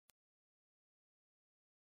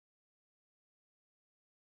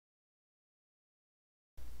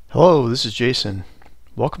Hello, this is Jason.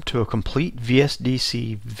 Welcome to a complete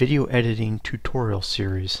VSDC video editing tutorial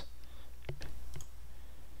series.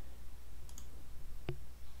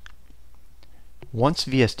 Once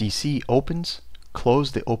VSDC opens,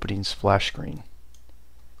 close the opening splash screen.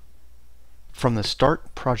 From the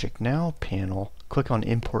Start Project Now panel, click on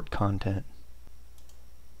Import Content.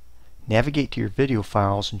 Navigate to your video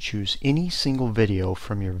files and choose any single video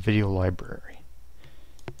from your video library.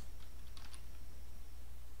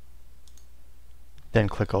 Then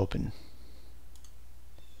click Open.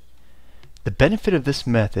 The benefit of this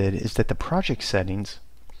method is that the project settings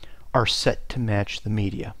are set to match the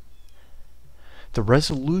media. The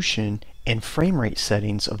resolution and frame rate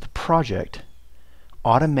settings of the project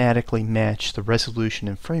automatically match the resolution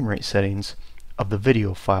and frame rate settings of the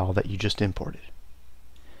video file that you just imported.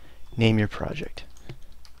 Name your project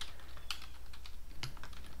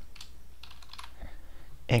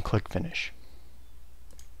and click Finish.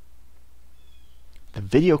 The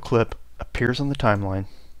video clip appears on the timeline,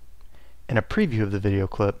 and a preview of the video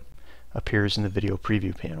clip appears in the video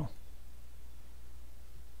preview panel.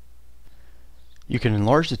 You can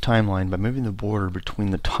enlarge the timeline by moving the border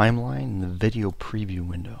between the timeline and the video preview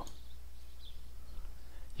window.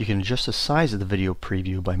 You can adjust the size of the video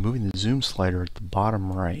preview by moving the zoom slider at the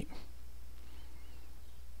bottom right.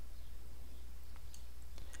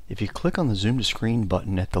 If you click on the Zoom to Screen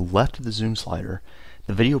button at the left of the zoom slider,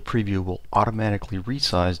 the video preview will automatically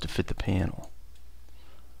resize to fit the panel.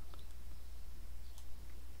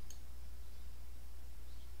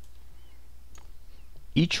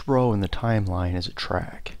 Each row in the timeline is a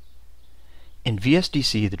track. In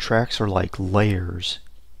VSDC, the tracks are like layers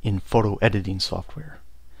in photo editing software.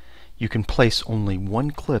 You can place only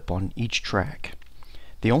one clip on each track.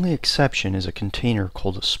 The only exception is a container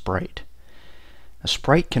called a sprite. A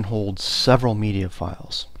sprite can hold several media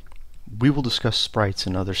files. We will discuss sprites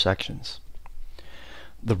in other sections.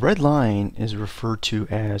 The red line is referred to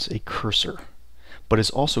as a cursor, but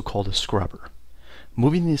is also called a scrubber.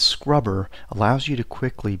 Moving this scrubber allows you to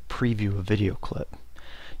quickly preview a video clip.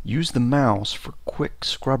 Use the mouse for quick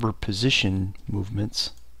scrubber position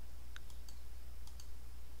movements.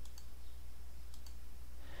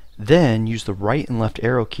 Then use the right and left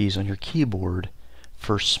arrow keys on your keyboard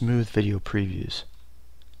for smooth video previews.